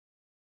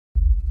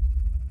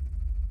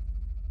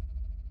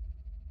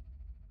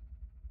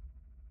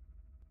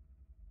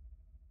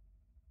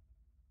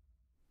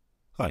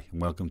Hi,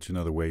 and welcome to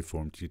another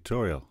waveform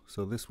tutorial.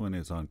 So this one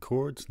is on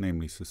chords,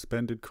 namely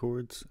suspended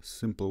chords, a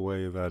simple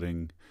way of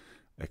adding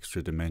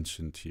extra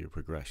dimension to your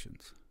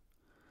progressions.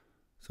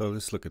 So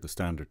let's look at the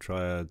standard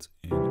triads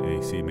in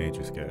a C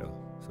major scale.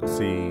 So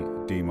C,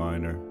 D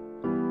minor,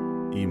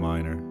 E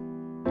minor,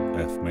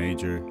 F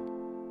major,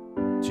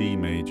 G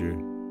major,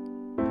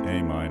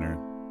 A minor,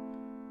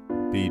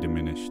 B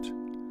diminished,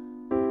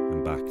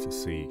 and back to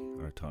C,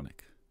 our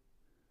tonic.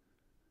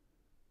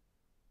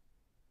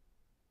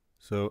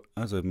 So,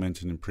 as I've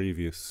mentioned in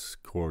previous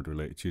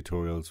chord-related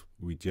tutorials,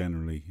 we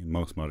generally, in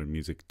most modern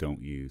music,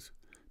 don't use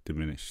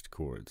diminished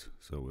chords.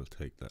 So we'll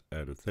take that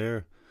out of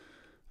there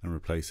and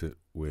replace it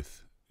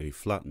with a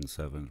flattened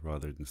 7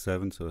 rather than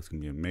 7. So that's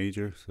going to be a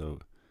major, so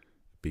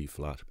B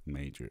flat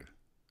major.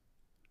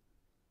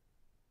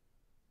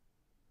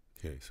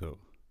 Okay, so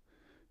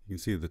you can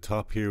see at the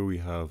top here we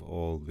have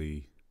all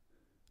the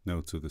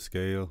notes of the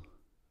scale,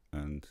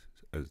 and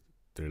as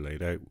they're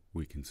laid out,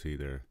 we can see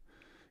their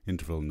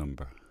interval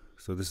number.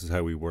 So this is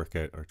how we work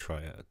out our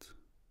triads.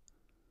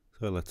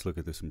 So let's look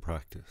at this in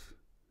practice.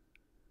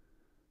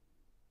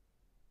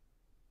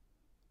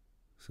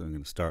 So I'm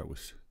going to start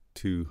with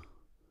 2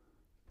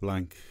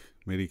 blank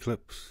MIDI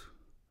clips.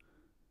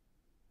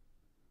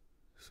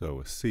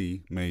 So a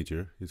C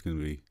major is going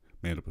to be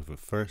made up of a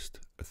first,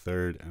 a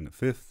third, and a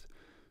fifth.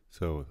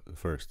 So the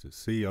first is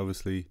C,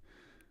 obviously.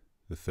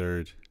 The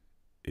third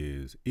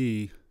is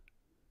E.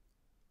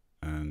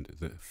 And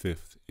the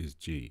fifth is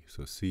G.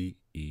 So C,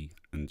 E,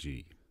 and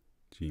G.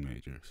 G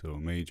major. So a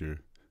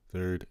major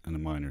third and a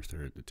minor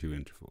third, the 2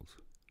 intervals.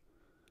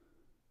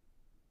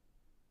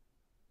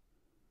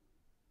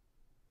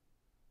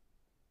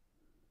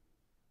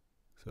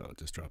 So I'll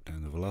just drop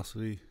down the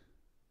velocity.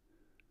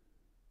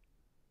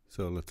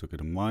 So let's look at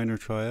a minor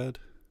triad.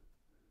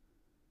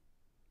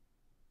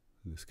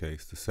 In this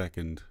case, the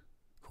second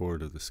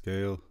chord of the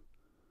scale,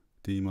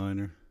 D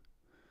minor.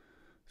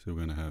 So we're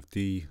going to have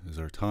D as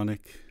our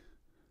tonic,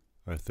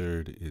 our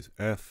third is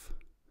F,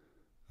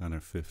 and our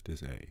fifth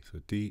is A. So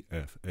D,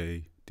 F,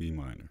 A, D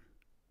minor.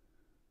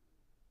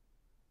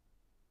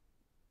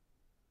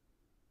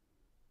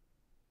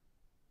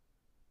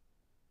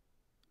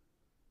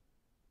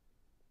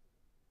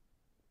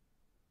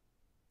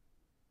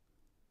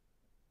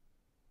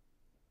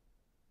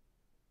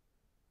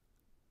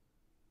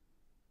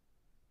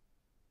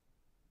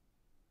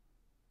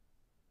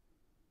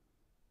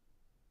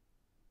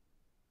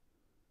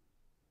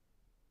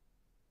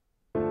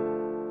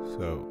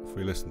 So if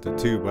we listen to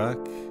 2 back,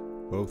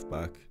 both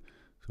back,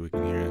 so we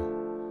can hear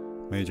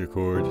major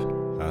chord,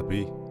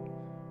 happy,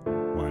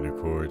 minor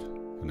chord,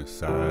 kind of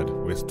sad,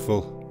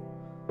 wistful.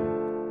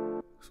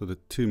 So the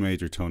 2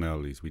 major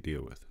tonalities we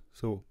deal with.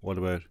 So what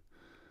about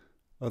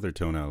other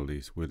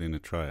tonalities within a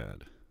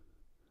triad?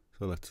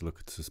 So let's look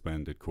at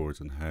suspended chords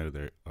and how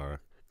they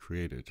are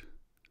created.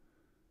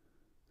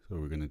 So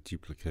we're going to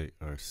duplicate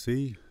our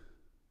C.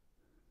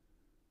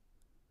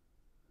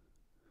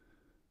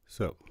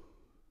 So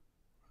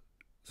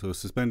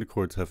suspended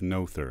chords have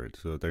no third,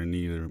 so they're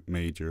neither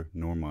major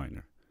nor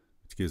minor,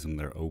 which gives them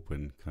their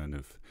open, kind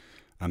of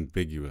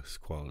ambiguous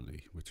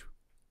quality, which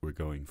we're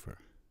going for.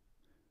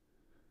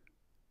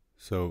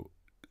 So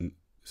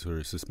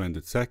a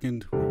suspended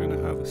second, we're going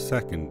to have a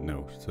second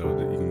note, so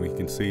that we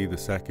can see the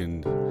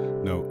second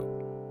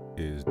note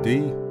is D,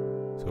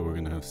 so we're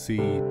going to have C,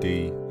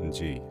 D, and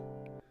G,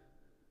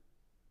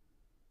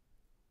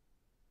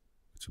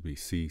 which will be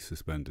C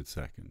suspended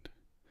second.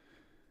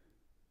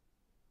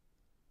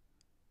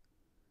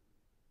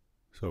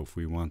 So if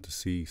we want to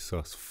see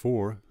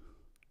sus4,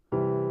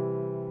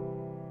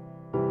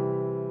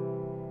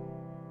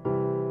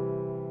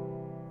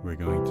 we're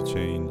going to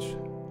change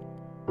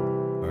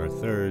our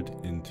third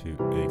into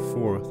a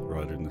fourth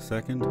rather than the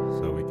second.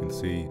 So we can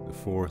see the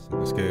fourth of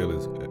the scale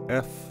is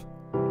F.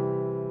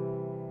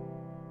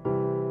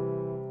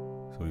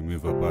 So we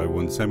move up by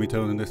 1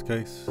 semitone in this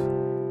case.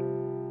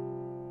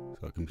 So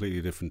a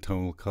completely different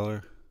tonal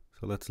color.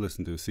 So let's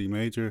listen to a C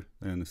major,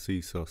 then a C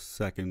sus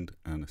second,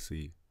 and a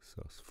C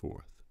sus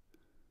fourth.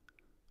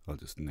 I'll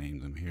just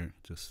name them here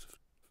just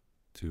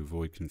to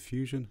avoid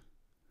confusion.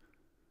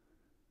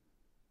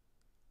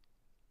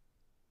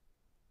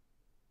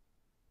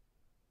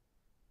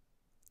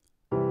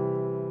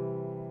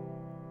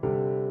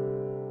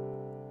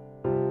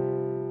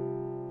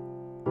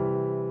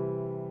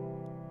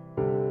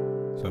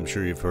 So I'm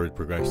sure you've heard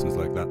progressions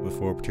like that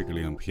before,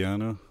 particularly on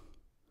piano.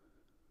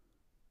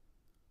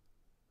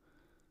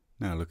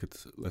 Now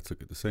let's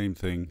look at the same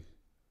thing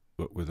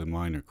but with a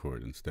minor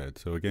chord instead.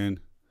 So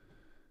again,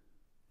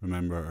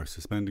 remember our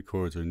suspended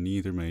chords are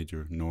neither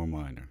major nor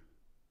minor.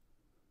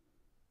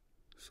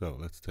 So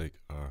let's take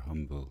our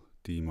humble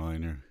D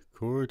minor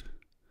chord,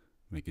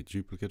 make a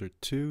duplicate or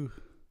 2.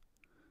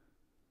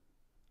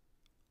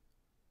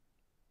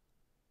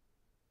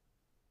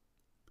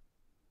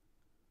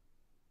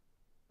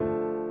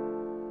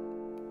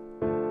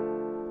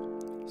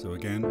 So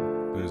again,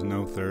 there's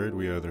no third,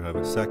 we either have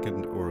a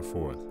second or a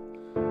fourth.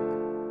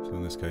 So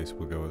in this case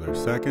we'll go with our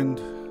second.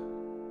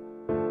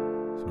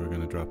 So we're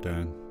going to drop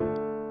down.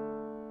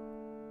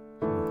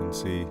 So can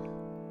see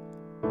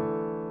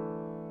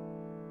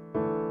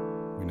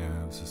we now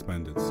have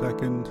suspended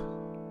second,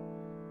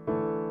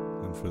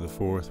 and for the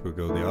fourth we'll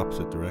go the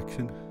opposite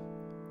direction.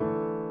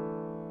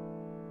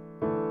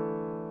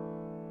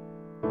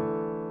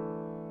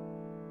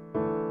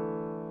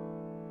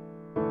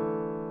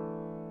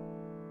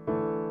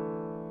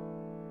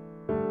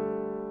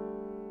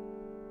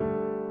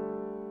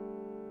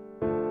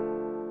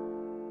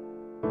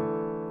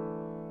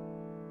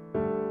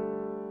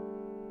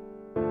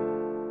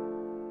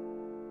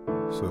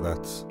 So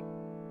that's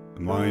a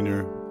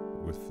minor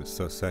with the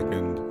sus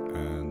second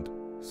and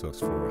sus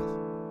fourth.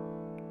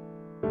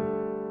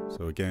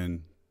 So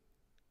again,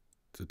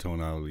 it's a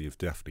tonality you've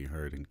definitely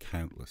heard in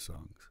countless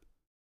songs.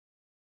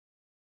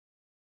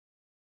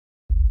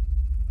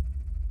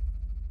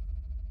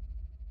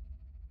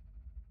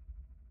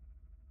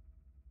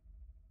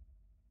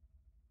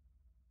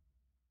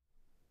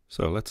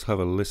 So let's have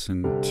a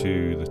listen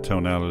to the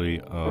tonality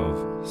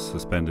of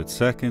suspended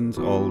seconds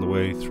all the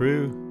way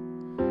through.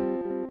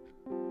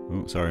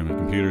 Oh, sorry, my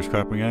computer's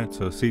crapping out.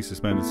 So C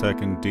suspended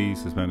second, D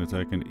suspended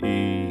second,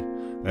 E,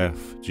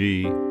 F,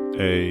 G,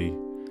 A,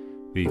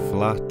 B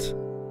flat,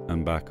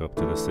 and back up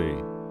to the C.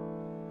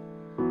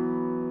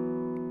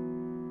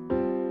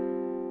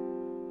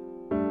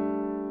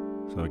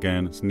 So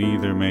again, it's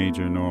neither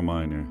major nor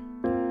minor.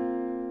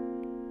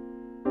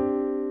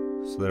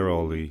 So they're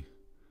all the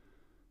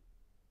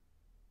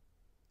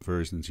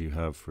versions you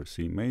have for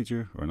C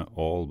major, or not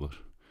all, but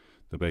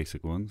the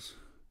basic ones.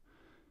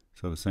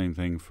 So the same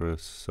thing for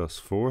sus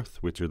fourth,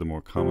 which are the more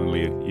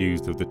commonly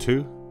used of the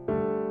two.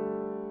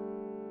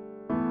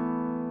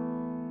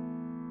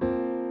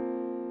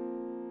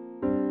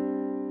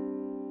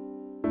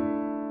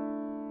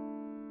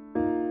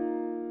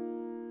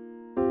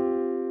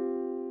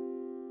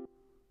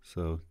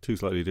 So two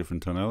slightly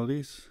different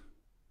tonalities.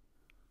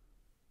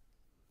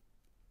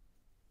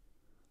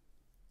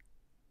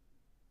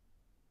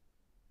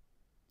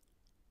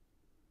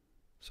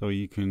 So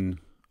you can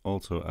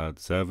also add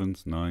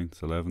sevenths, ninths,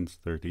 11ths,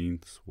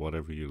 13ths,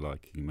 whatever you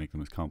like. You can make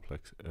them as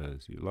complex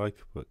as you like,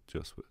 but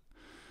just with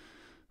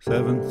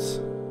sevenths.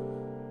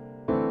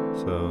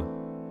 So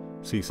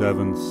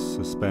C7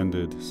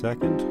 suspended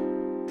second,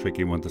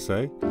 tricky one to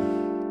say.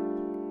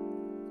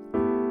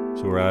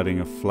 So we're adding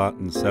a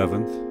flattened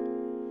seventh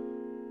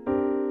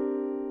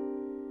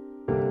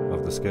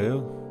of the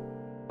scale.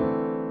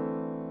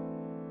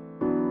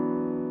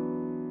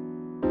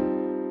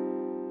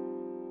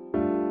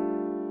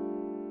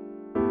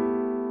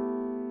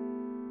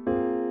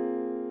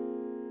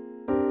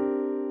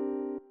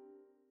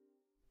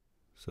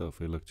 So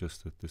if we look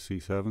just at the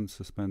C7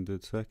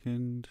 suspended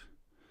second,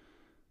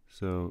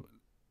 so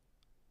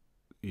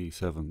the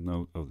seventh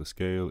note of the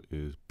scale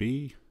is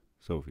B.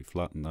 So if we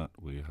flatten that,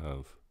 we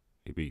have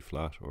a B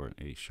flat or an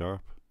A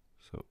sharp.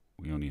 So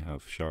we only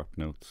have sharp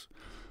notes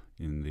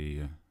in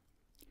the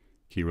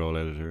key roll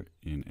editor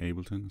in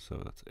Ableton.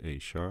 So that's A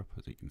sharp,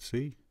 as you can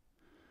see,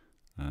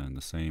 and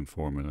the same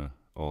formula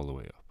all the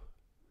way up.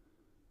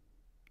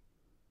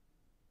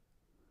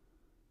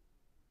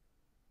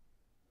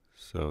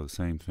 So the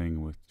same thing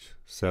with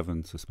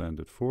 7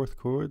 suspended fourth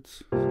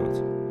chords.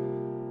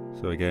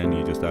 So again,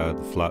 you just add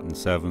the flattened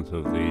seventh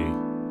of the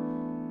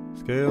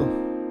scale.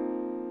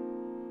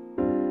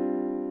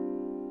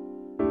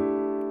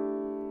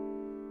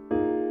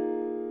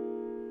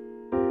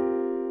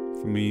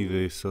 For me,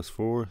 the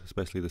sus4,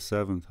 especially the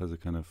seventh, has a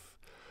kind of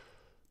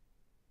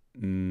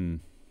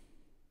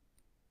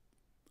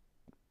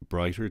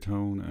brighter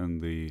tone,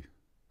 and the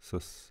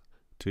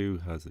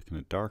sus2 has a kind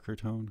of darker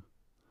tone.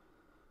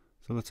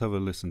 So let's have a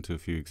listen to a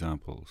few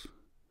examples.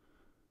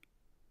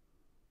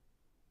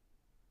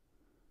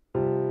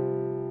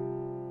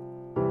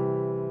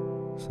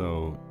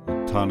 So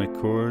a tonic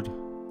chord,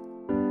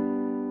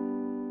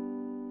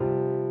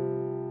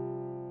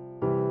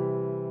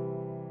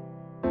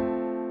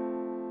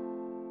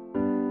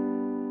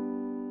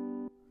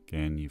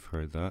 again you've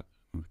heard that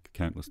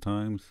countless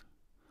times.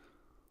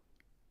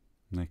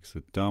 Next,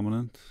 a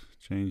dominant,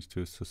 change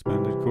to a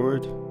suspended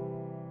chord.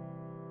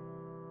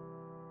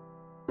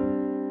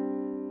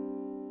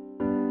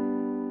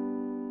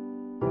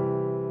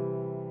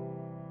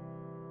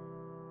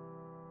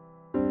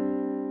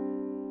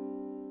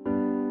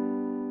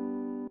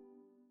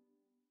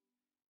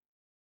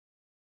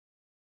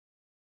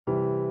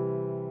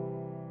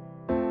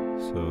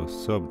 So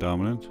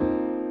subdominant.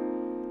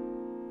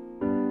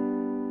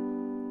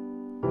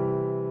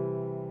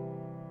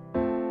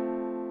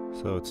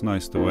 So it's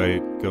nice the way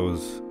it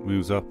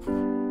moves up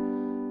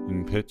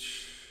in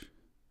pitch.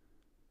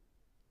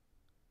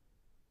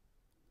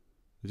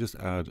 They just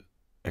add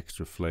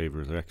extra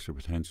flavors or extra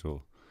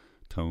potential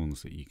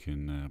tones that you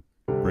can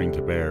bring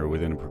to bear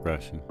within a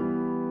progression.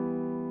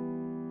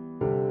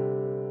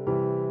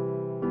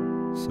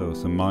 So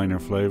some minor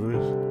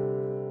flavors.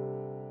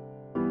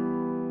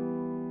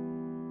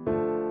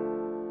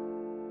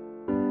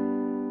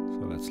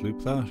 Let's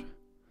loop that.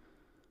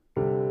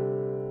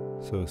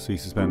 So C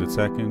suspended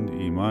second,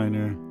 E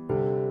minor,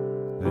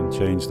 then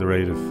change the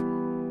rate of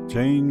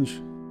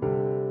change.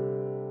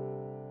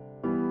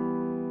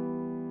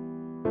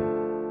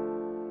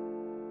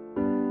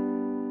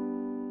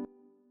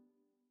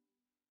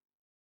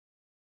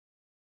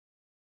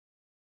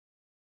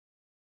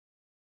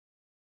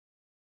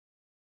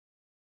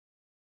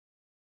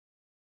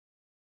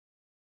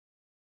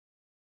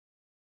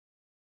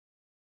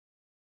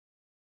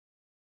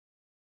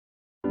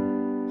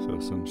 So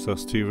some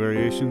sus2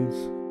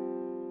 variations.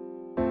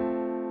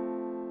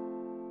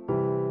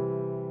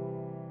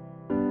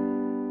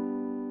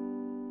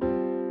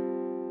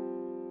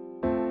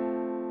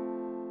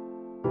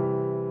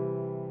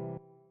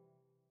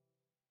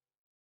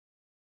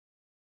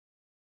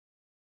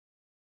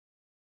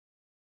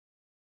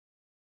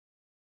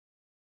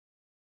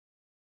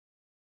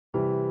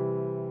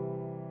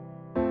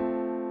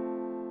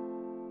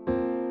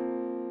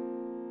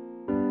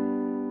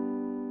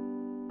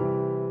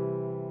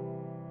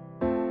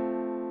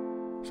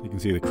 So you can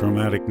see the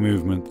chromatic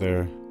movement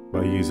there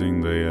by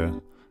using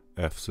the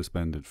F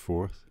suspended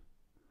fourth.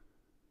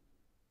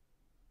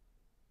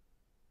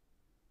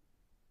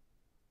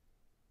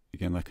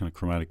 Again, that kind of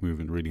chromatic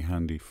movement really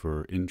handy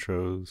for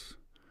intros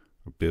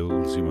or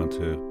builds. You want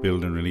to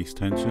build and release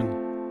tension.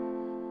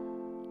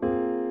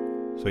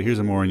 So here's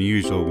a more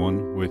unusual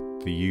one with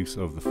the use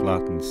of the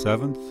flattened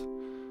seventh.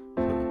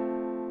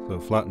 So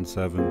flattened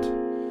seventh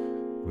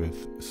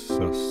with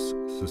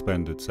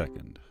suspended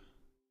second.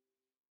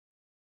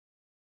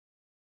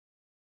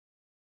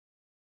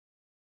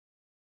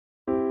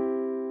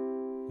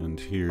 And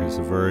here's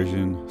a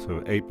version,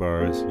 so 8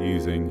 bars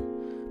using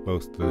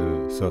both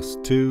the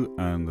sus2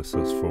 and the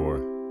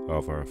sus4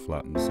 of our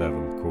flattened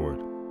 7th chord.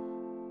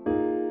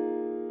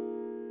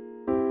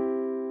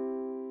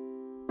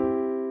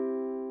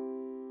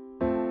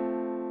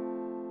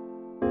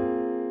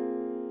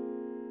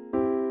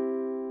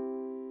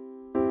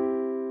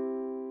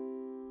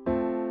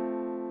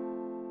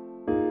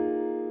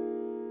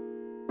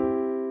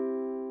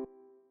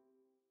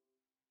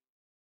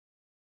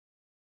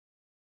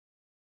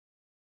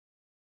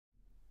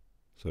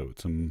 So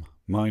some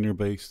minor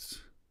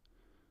based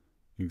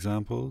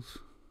examples.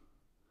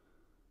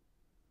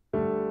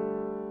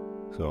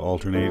 So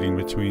alternating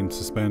between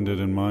suspended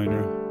and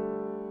minor.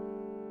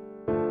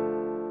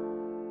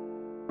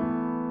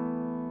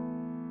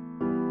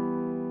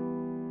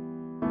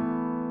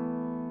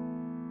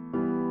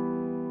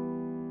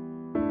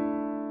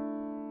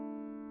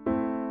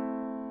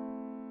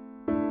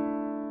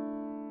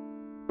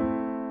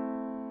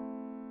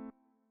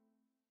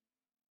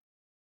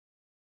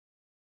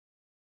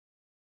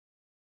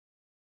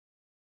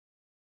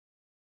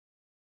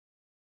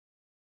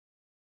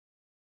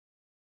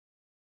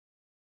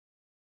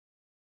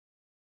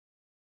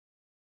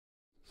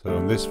 So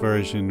in this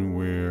version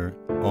we're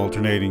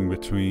alternating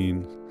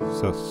between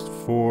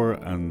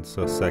sus4 and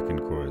sus2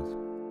 chords.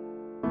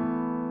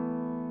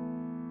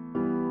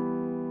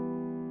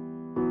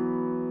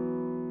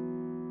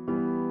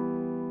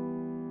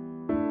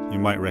 You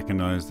might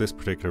recognize this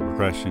particular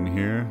progression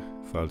here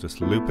if I'll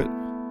just loop it.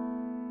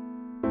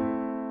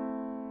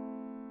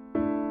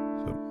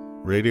 So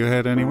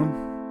Radiohead, anyone?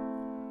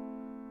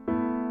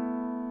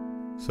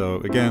 So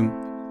again,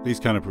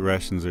 these kind of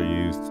progressions are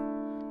used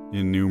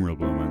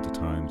innumerable amount of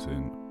times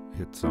in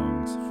hit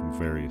songs from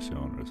various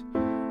genres.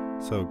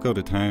 So go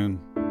to town,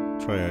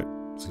 try out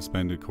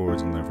suspended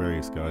chords in their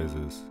various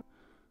guises.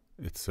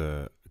 It's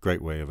a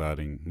great way of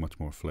adding much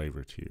more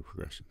flavor to your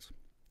progressions.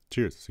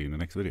 Cheers, see you in the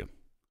next video.